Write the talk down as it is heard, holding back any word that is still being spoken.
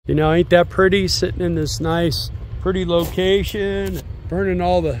You know, ain't that pretty, sitting in this nice, pretty location, burning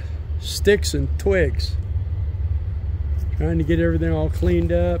all the sticks and twigs. Trying to get everything all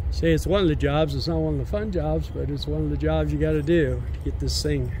cleaned up. Say it's one of the jobs, it's not one of the fun jobs, but it's one of the jobs you gotta do to get this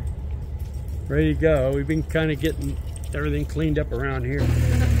thing ready to go. We've been kind of getting everything cleaned up around here.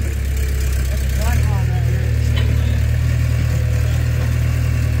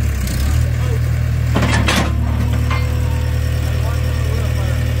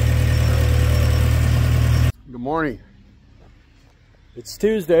 Good morning. It's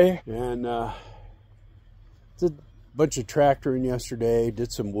Tuesday, and did a bunch of tractoring yesterday,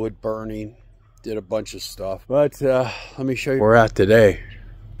 did some wood burning, did a bunch of stuff. But let me show you where we're at today.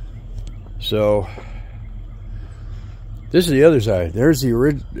 So this is the other side. There's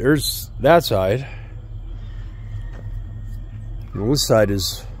that side. And this side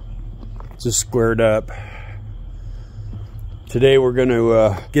is just squared up. Today we're going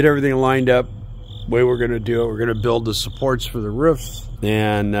to get everything lined up. The way we're going to do it, we're going to build the supports for the roofs,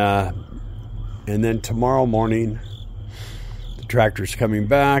 and then tomorrow morning the tractor's coming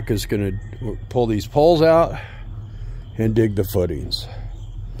back, is going to pull these poles out and dig the footings.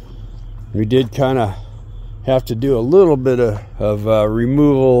 We did kind of have to do a little bit of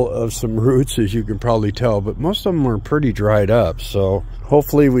removal of some roots, as you can probably tell, but most of them are pretty dried up, so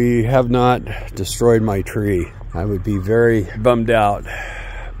hopefully we have not destroyed my tree. I would be very bummed out.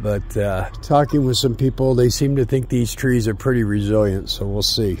 But talking with some people, they seem to think these trees are pretty resilient, so we'll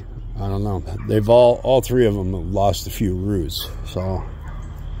see. I don't know. They've all three of them have lost a few roots, so.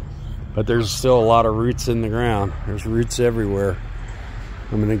 But there's still a lot of roots in the ground. There's roots everywhere.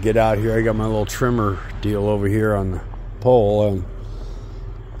 I'm gonna get out here. I got my little trimmer deal over here on the pole, and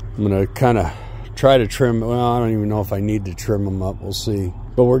I'm gonna kind of try to trim. Well, I don't even know if I need to trim them up. We'll see.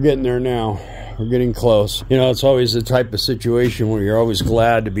 But we're getting there now. We're getting close. You know, it's always the type of situation where you're always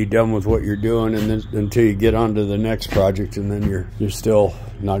glad to be done with what you're doing, and then until you get on to the next project, and then you're still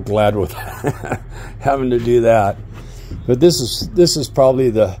not glad with having to do that. But this is probably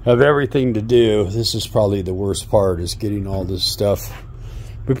of everything to do, this is probably the worst part, is getting all this stuff.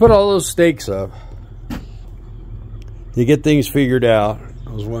 We put all those stakes up. You get things figured out.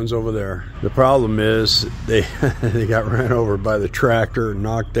 Those ones over there. The problem is they got ran over by the tractor and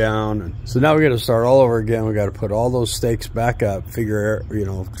knocked down. And so now we got to start all over again. We got to put all those stakes back up,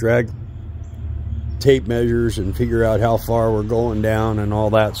 drag tape measures and figure out how far we're going down and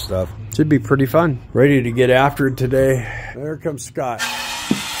all that stuff. Should be pretty fun. Ready to get after it today. There comes Scott.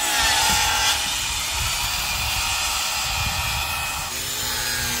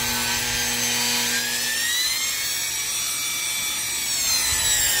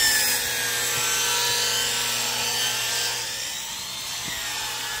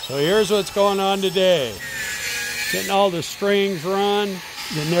 So here's what's going on today. Getting all the strings run,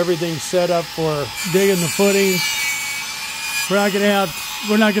 getting everything set up for digging the footings. We're not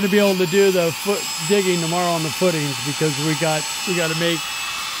going to be able to do the digging tomorrow on the footings because we got to make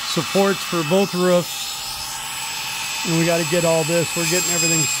supports for both roofs, and we got to get all this. We're getting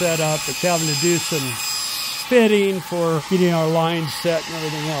everything set up. It's having to do some fitting for getting our lines set and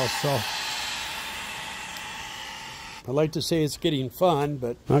everything else. So I like to say it's getting fun,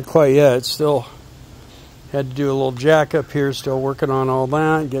 but not quite yet. It's still had to do a little jack up here, still working on all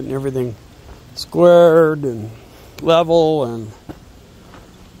that, getting everything squared and level and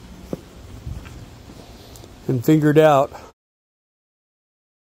figured out.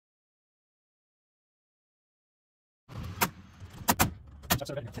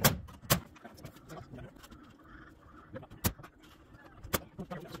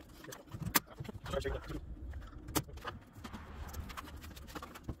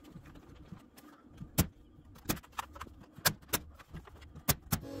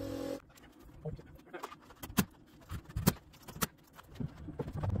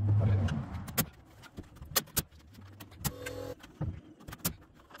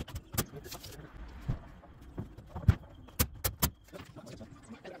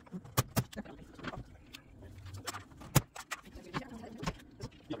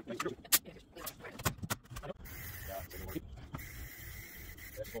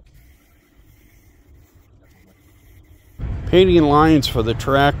 Painting lines for the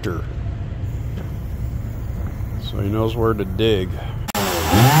tractor so he knows where to dig.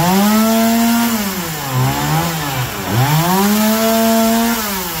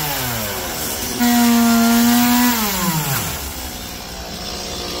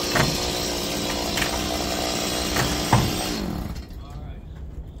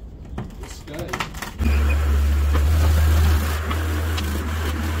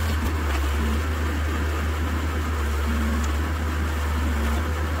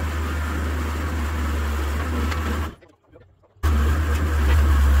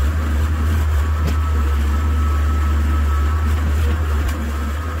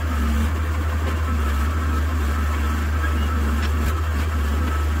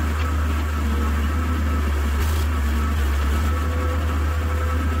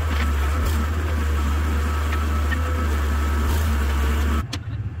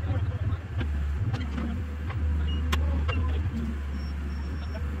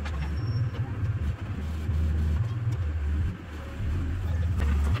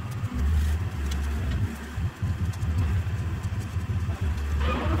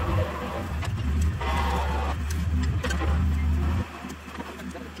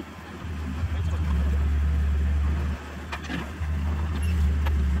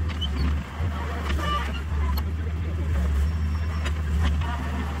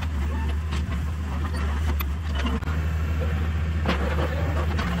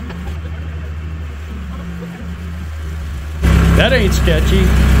 That ain't sketchy.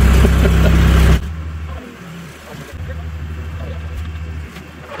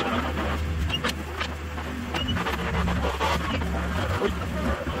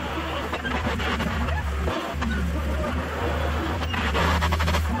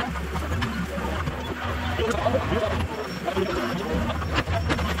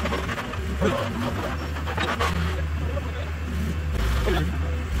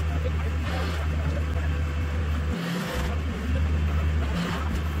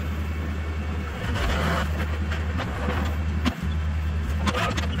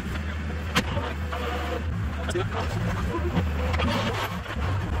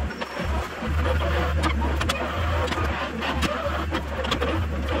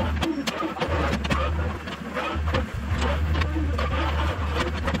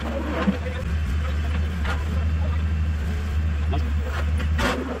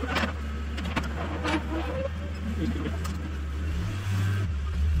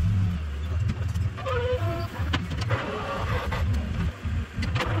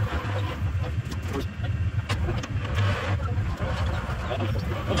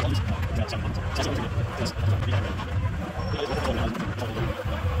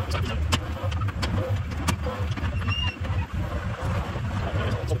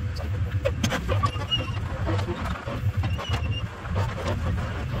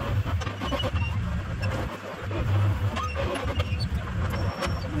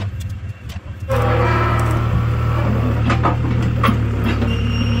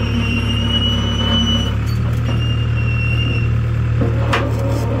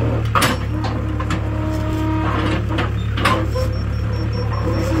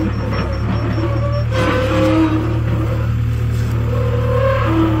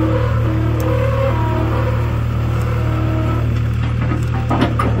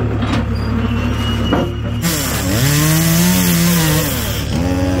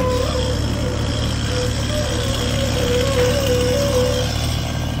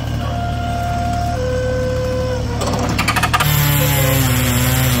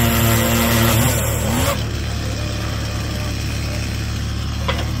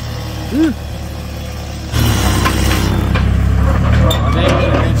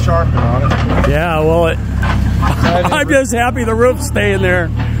 Yeah, well, I'm just happy the roof's staying there.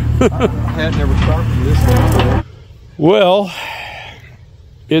 I had never sharpened this before. Well,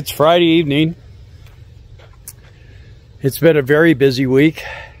 it's Friday evening. It's been a very busy week.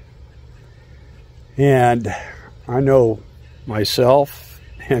 And I know myself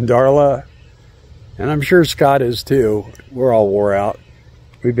and Darla, and I'm sure Scott is too, we're all wore out.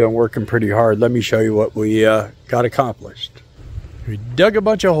 We've been working pretty hard. Let me show you what we got accomplished. We dug a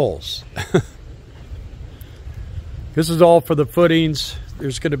bunch of holes. This is all for the footings.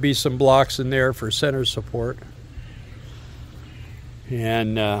 There's going to be some blocks in there for center support.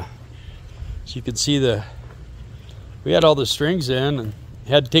 And so you can see we had all the strings in and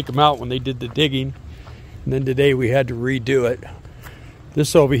had to take them out when they did the digging. And then today we had to redo it.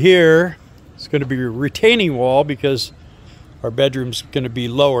 This over here is going to be a retaining wall because our bedroom's going to be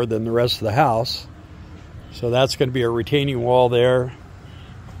lower than the rest of the house. So that's going to be a retaining wall there.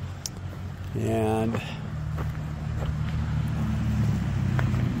 And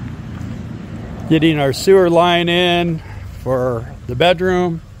getting our sewer line in for the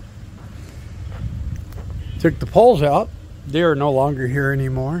bedroom. Took the poles out. They are no longer here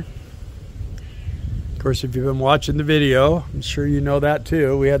anymore. Of course, if you've been watching the video, I'm sure you know that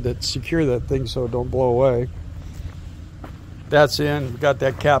too. We had to secure that thing so it don't blow away. That's in. We got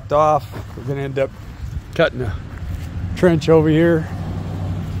that capped off. We're going to end up cutting a trench over here.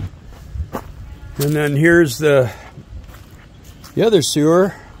 And then here's the other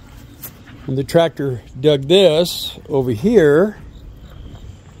sewer. When the tractor dug this over here,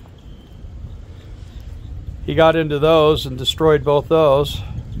 he got into those and destroyed both those.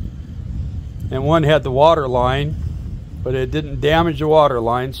 And one had the water line, but it didn't damage the water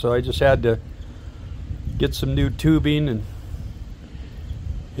line, so I just had to get some new tubing and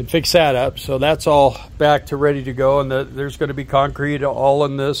fix that up. So that's all back to ready to go, and there's going to be concrete all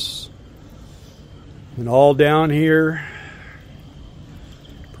in this and all down here.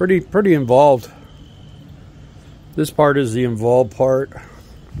 Pretty involved. This part is the involved part.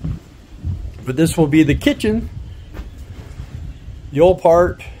 But this will be the kitchen. The old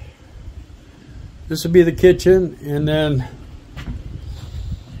part. This will be the kitchen, and then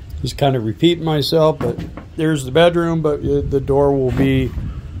just kind of repeating myself, but there's the bedroom, but the door will be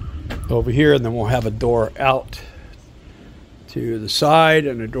over here, and then we'll have a door out to the side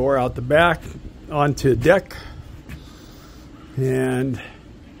and a door out the back onto deck. And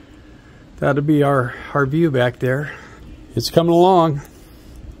that'll be our view back there. it's coming along.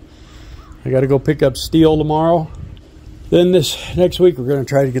 I got to go pick up steel tomorrow. Then this next week we're going to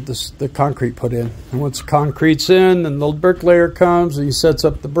try to get the concrete put in. And once the concrete's in, then the bricklayer comes and he sets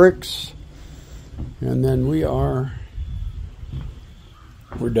up the bricks. And then we're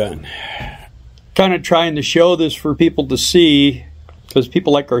done. Kind of trying to show this for people to see, because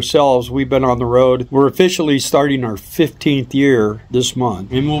people like ourselves, we've been on the road. We're officially starting our 15th year this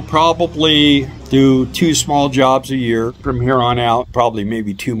month. And we'll probably do 2 small jobs a year from here on out, probably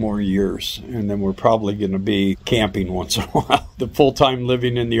maybe 2 more years. And then we're probably going to be camping once in a while. The full-time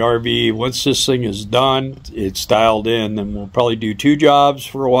living in the RV, once this thing is done, it's dialed in, then we'll probably do 2 jobs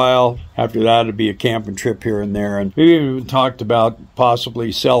for a while. After that, it'll be a camping trip here and there. And we even talked about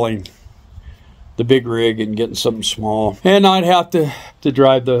possibly selling the big rig and getting something small, and I'd have to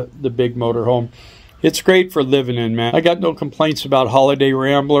drive the big motorhome. It's great for living in, man. I got no complaints about Holiday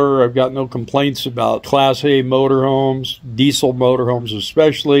Rambler. I've got no complaints about Class A motorhomes, diesel motorhomes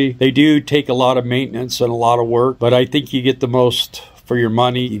especially. They do take a lot of maintenance and a lot of work, but I think you get the most for your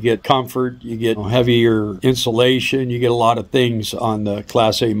money. You get comfort, you get heavier insulation, you get a lot of things on the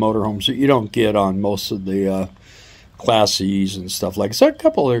Class A motorhomes that you don't get on most of the Class C's and stuff like that. So a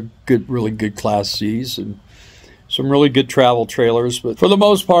couple of good, really good Class C's and some really good travel trailers. But for the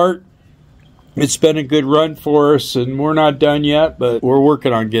most part, it's been a good run for us, and we're not done yet, but we're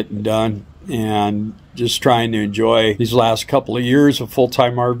working on getting done and just trying to enjoy these last couple of years of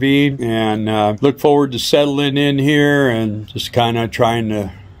full-time RVing, and look forward to settling in here and just kind of trying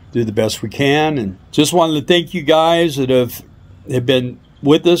to do the best we can. And just wanted to thank you guys that have been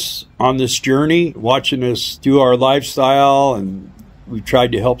with us on this journey, watching us do our lifestyle, and we've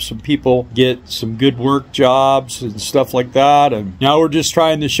tried to help some people get some good work jobs and stuff like that. And now we're just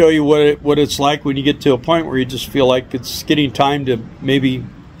trying to show you what it's like when you get to a point where you just feel like it's getting time to maybe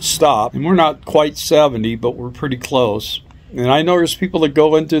stop. And we're not quite 70, but we're pretty close. And I know there's people that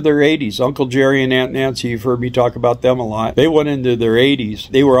go into their 80s. Uncle Jerry and Aunt Nancy, you've heard me talk about them a lot. They went into their 80s.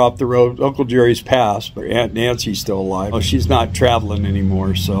 They were off the road. Uncle Jerry's passed, but Aunt Nancy's still alive. Oh, she's not traveling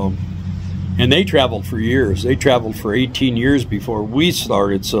anymore, so. And they traveled for years. They traveled for 18 years before we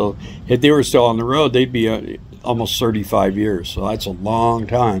started. So if they were still on the road, they'd be almost 35 years. So that's a long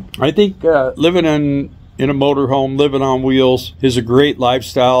time. I think living in a motorhome, living on wheels is a great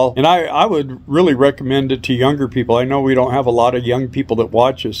lifestyle. And I would really recommend it to younger people. I know we don't have a lot of young people that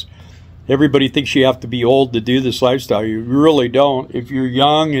watch us. Everybody thinks you have to be old to do this lifestyle. You really don't. If you're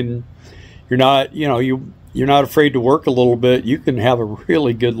young and you're not, you're not afraid to work a little bit, you can have a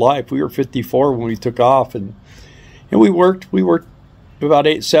really good life. We were 54 when we took off, and we worked about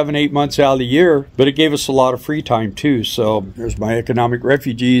 7-8 months out of the year, but it gave us a lot of free time too. So there's my Economic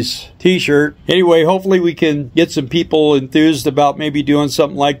Refugees t-shirt. Anyway, hopefully we can get some people enthused about maybe doing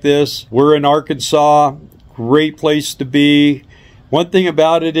something like this. We're in Arkansas, great place to be. One thing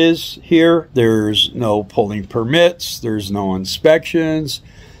about it is here, there's no pulling permits, there's no inspections.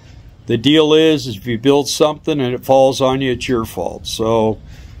 The deal is if you build something and it falls on you, it's your fault. So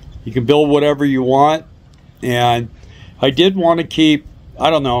you can build whatever you want. And I did want to keep, I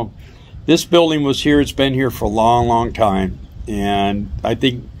don't know, this building was here, it's been here for a long, long time. And I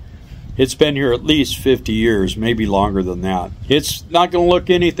think it's been here at least 50 years, maybe longer than that. It's not going to look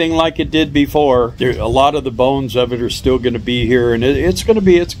anything like it did before. A lot of the bones of it are still going to be here, and it's going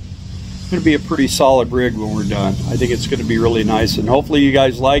to be a pretty solid rig when we're done. I think it's going to be really nice, and hopefully you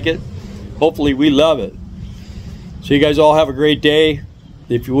guys like it. Hopefully we love it. So you guys all have a great day.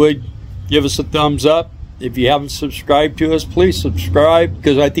 If you would, give us a thumbs up. If you haven't subscribed to us, please subscribe,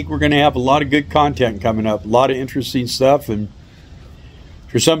 because I think we're going to have a lot of good content coming up, a lot of interesting stuff. And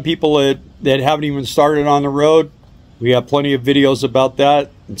for some people that haven't even started on the road, we have plenty of videos about that.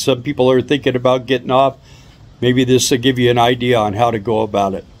 And some people are thinking about getting off. Maybe this will give you an idea on how to go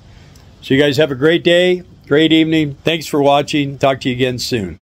about it. So you guys have a great day, great evening. Thanks for watching. Talk to you again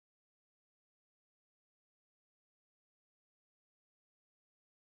soon.